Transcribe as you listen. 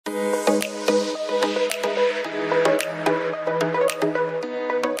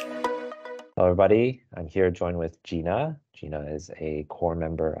everybody. I'm here joined with Gina. Gina is a core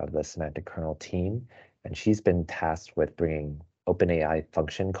member of the Semantic Kernel team, and she's been tasked with bringing OpenAI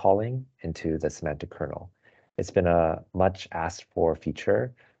Function Calling into the Semantic Kernel. It's been a much asked for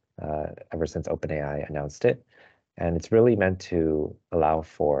feature ever since OpenAI announced it, and it's really meant to allow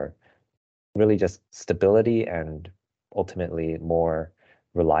for really just stability and ultimately more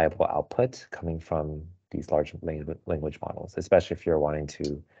reliable output coming from these large language models, especially if you're wanting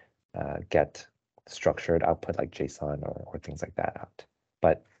to get structured output like JSON or things like that out.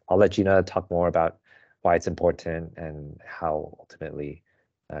 But I'll let Gina talk more about why it's important and how ultimately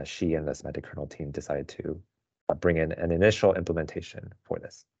she and the Semantic Kernel team decided to bring in an initial implementation for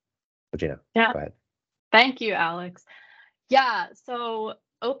this. So Gina, go ahead. Thank you, Alex. Yeah, so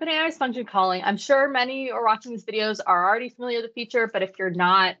OpenAI's function calling, I'm sure many who are watching these videos are already familiar with the feature, but if you're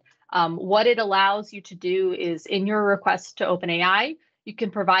not, what it allows you to do is in your request to OpenAI, you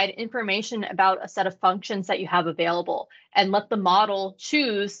can provide information about a set of functions that you have available and let the model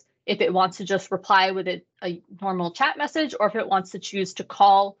choose if it wants to just reply with a normal chat message or if it wants to choose to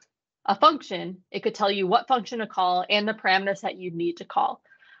call a function. It could tell you what function to call and the parameters that you need to call.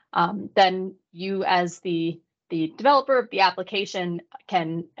 Then you as the developer of the application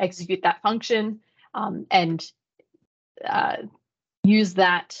can execute that function and use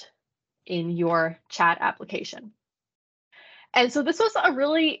that in your chat application. And so this was a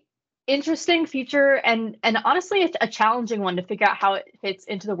really interesting feature and honestly a challenging one to figure out how it fits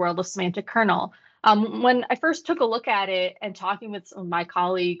into the world of semantic kernel. When I first took a look at it and talking with some of my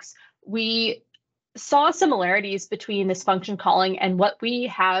colleagues, we saw similarities between this function calling and what we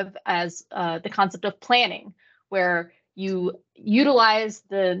have as the concept of planning, where you utilize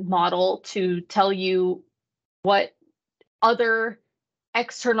the model to tell you what other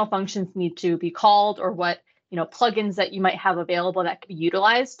external functions need to be called or what plugins that you might have available that could be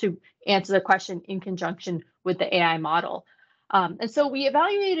utilized to answer the question in conjunction with the AI model. And so we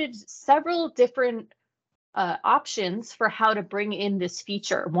evaluated several different options for how to bring in this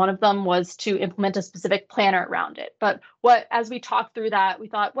feature. One of them was to implement a specific planner around it. But as we talked through that, we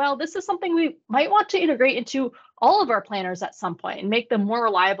thought, well, this is something we might want to integrate into all of our planners at some point and make them more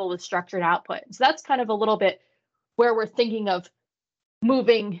reliable with structured output. So that's kind of a little bit where we're thinking of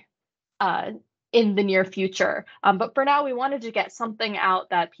moving in the near future. But for now, we wanted to get something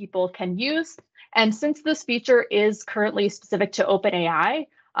out that people can use. And since this feature is currently specific to OpenAI,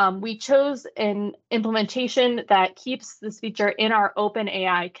 we chose an implementation that keeps this feature in our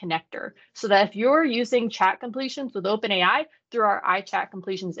OpenAI connector, so that if you're using chat completions with OpenAI through our iChat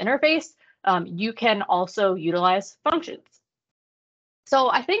completions interface, you can also utilize functions. So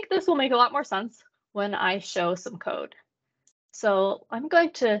I think this will make a lot more sense when I show some code. So I'm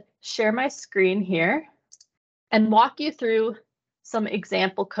going to share my screen here and walk you through some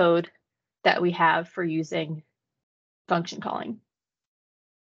example code that we have for using function calling.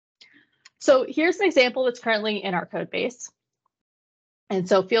 So here's an example that's currently in our code base. And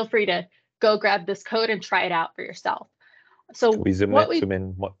so feel free to go grab this code and try it out for yourself. So can we zoom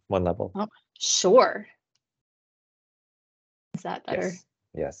in one level? Oh, sure. Is that better?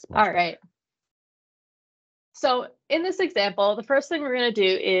 Yes. All right. So in this example, the first thing we're going to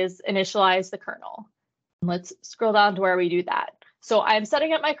do is initialize the kernel. Let's scroll down to where we do that. So I'm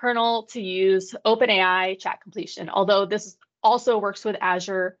setting up my kernel to use OpenAI chat completion, although this also works with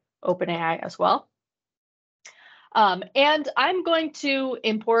Azure OpenAI as well. And I'm going to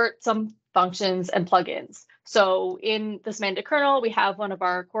import some functions and plugins. So in the semantic kernel, we have one of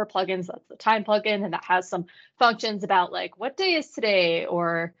our core plugins, that's the time plugin, and that has some functions about like what day is today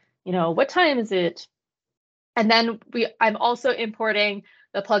or what time is it. And then I'm also importing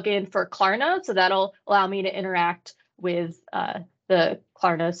the plugin for Klarna, so that'll allow me to interact with the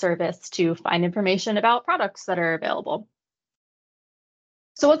Klarna service to find information about products that are available.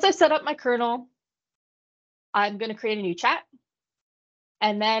 So once I set up my kernel, I'm going to create a new chat.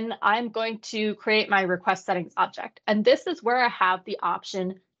 And then I'm going to create my request settings object. And this is where I have the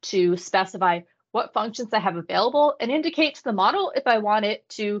option to specify what functions I have available and indicate to the model if I want it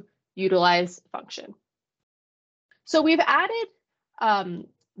to utilize a function. So we've added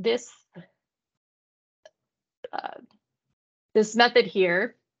this method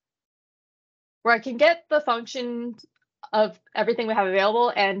here where I can get the function of everything we have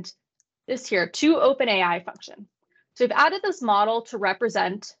available and this here to OpenAI function. So we've added this model to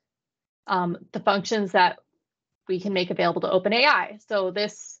represent the functions that we can make available to OpenAI. So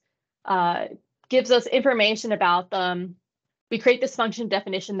this gives us information about them. We create this function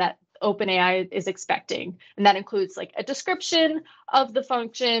definition that OpenAI is expecting, and that includes like a description of the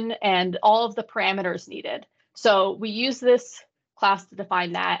function and all of the parameters needed. So we use this class to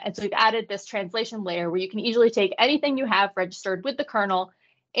define that. And so we've added this translation layer where you can easily take anything you have registered with the kernel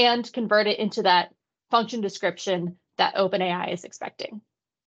and convert it into that function description that OpenAI is expecting.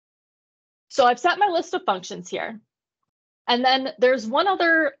 So I've set my list of functions here. And then there's one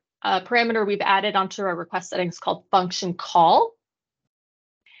other parameter we've added onto our request settings called function call.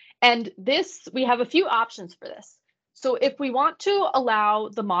 And this, we have a few options for this. So if we want to allow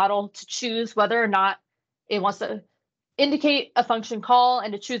the model to choose whether or not it wants to indicate a function call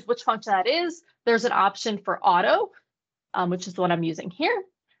and to choose which function that is, there's an option for auto, which is the one I'm using here.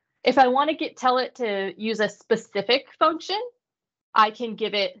 If I want to tell it to use a specific function, I can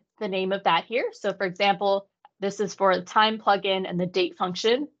give it the name of that here. So for example, this is for the time plugin and the date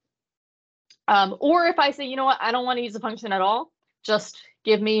function. Or if I say, you know what, I don't want to use a function at all, just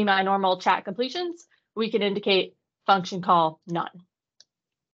give me my normal chat completions, we can indicate function call none.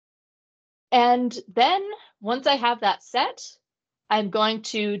 And then once I have that set, I'm going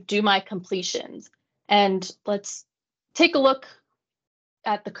to do my completions. And let's take a look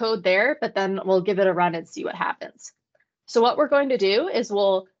at the code there, but then we'll give it a run and see what happens. So what we're going to do is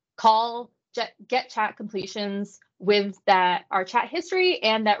we'll call get chat completions with our chat history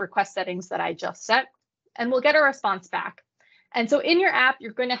and that request settings that I just set, and we'll get a response back. And so in your app,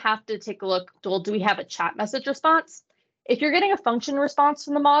 you're going to have to take a look, well, do we have a chat message response? If you're getting a function response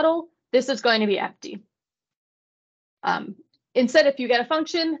from the model, this is going to be empty. Instead, if you get a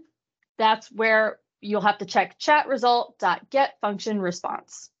function, that's where you'll have to check chat result.get function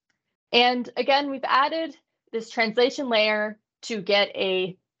response. And again, we've added this translation layer to get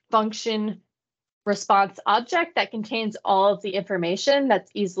a function response object that contains all of the information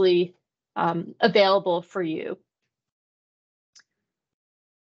that's easily available for you.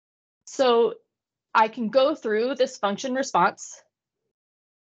 So I can go through this function response.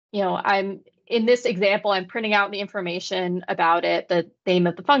 You know, in this example, I'm printing out the information about it, the name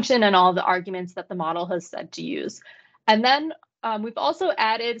of the function and all the arguments that the model has said to use. And then we've also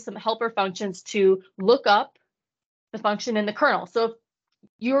added some helper functions to look up the function in the kernel. So if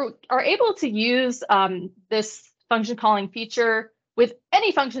you are able to use this function calling feature with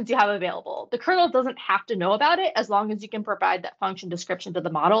any functions you have available. The kernel doesn't have to know about it as long as you can provide that function description to the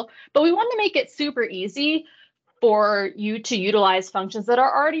model. But we want to make it super easy for you to utilize functions that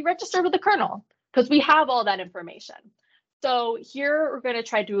are already registered with the kernel, because we have all that information. So here we're going to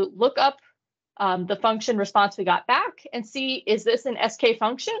try to look up the function response we got back and see, is this an SK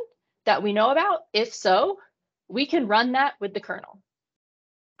function that we know about? If so, we can run that with the kernel.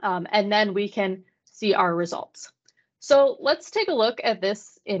 And then we can see our results. So let's take a look at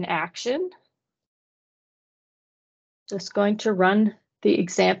this in action. Just going to run the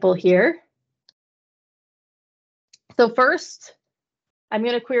example here. So first, I'm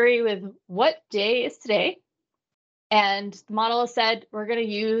going to query with what day is today? And the model has said we're going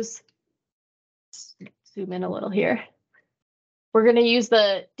to use, zoom in a little here. We're going to use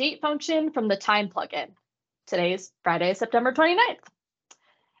the date function from the time plugin. Today is Friday, September 29th.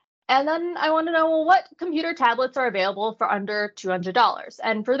 And then I want to know, well, what computer tablets are available for under $200?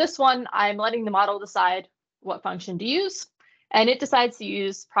 And for this one, I'm letting the model decide what function to use. And it decides to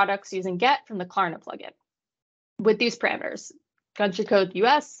use products using get from the Klarna plugin with these parameters. Country code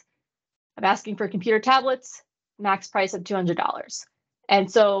US, I'm asking for computer tablets, max price of $200. And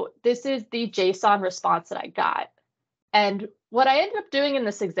so this is the JSON response that I got. And what I ended up doing in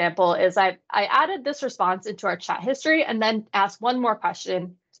this example is I added this response into our chat history and then asked one more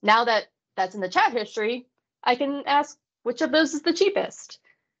question. Now that that's in the chat history, I can ask which of those is the cheapest.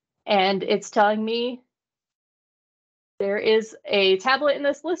 And it's telling me there is a tablet in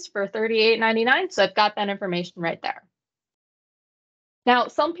this list for $38.99. So I've got that information right there. Now,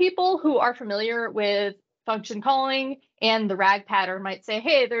 some people who are familiar with function calling and the RAG pattern might say,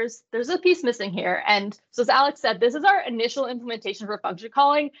 hey, there's a piece missing here. And so as Alex said, this is our initial implementation for function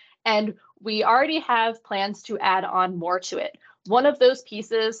calling, and we already have plans to add on more to it. One of those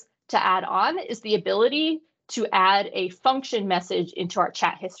pieces to add on is the ability to add a function message into our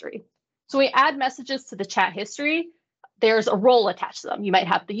chat history. So we add messages to the chat history. There's a role attached to them. You might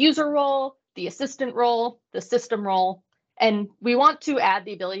have the user role, the assistant role, the system role, and we want to add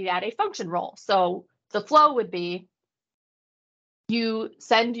the ability to add a function role. So the flow would be you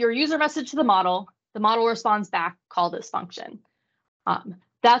send your user message to the model responds back, call this function.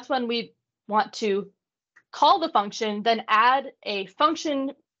 That's when we want to call the function, then add a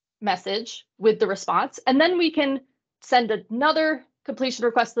function message with the response, and then we can send another completion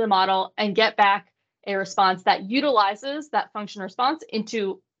request to the model and get back a response that utilizes that function response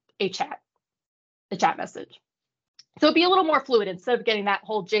into a chat message. So it'd be a little more fluid. Instead of getting that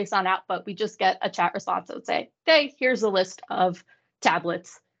whole JSON output, we just get a chat response that would say, hey, here's a list of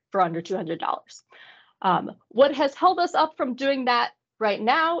tablets for under $200. What has held us up from doing that right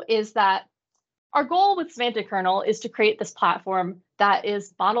now is that our goal with Semantic Kernel is to create this platform that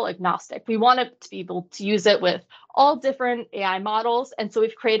is model agnostic. We want to be able to use it with all different AI models. And so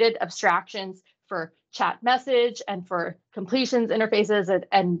we've created abstractions for chat message and for completions interfaces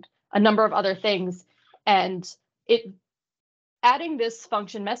and a number of other things. And adding this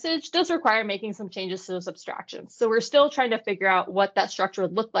function message does require making some changes to those abstractions. So we're still trying to figure out what that structure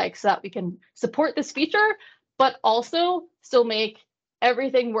would look like so that we can support this feature, but also still make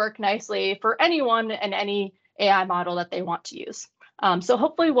everything work nicely for anyone and any AI model that they want to use. So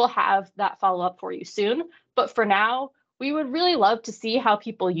hopefully we'll have that follow-up for you soon. But for now, we would really love to see how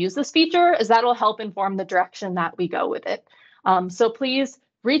people use this feature, as that'll help inform the direction that we go with it. So please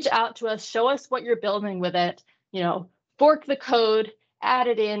reach out to us, show us what you're building with it, fork the code, add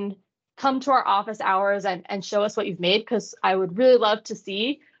it in, come to our office hours and show us what you've made, because I would really love to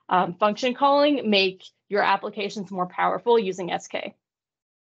see function calling make your applications more powerful using SK.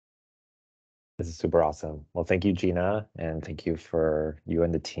 This is super awesome. Well, thank you, Gina, and thank you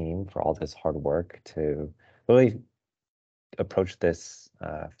and the team for all this hard work to really approach this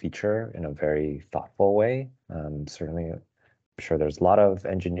feature in a very thoughtful way. Certainly, I'm sure there's a lot of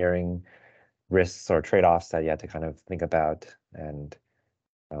engineering risks or trade-offs that you have to kind of think about, and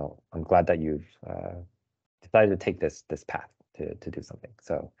I'm glad that you've decided to take this path to do something.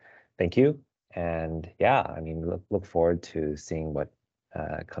 So, thank you, and yeah, I mean, look forward to seeing what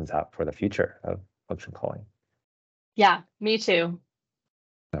comes out for the future of function calling. Yeah, me too.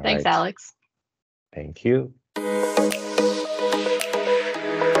 Thanks, Right. Alex. Thank you.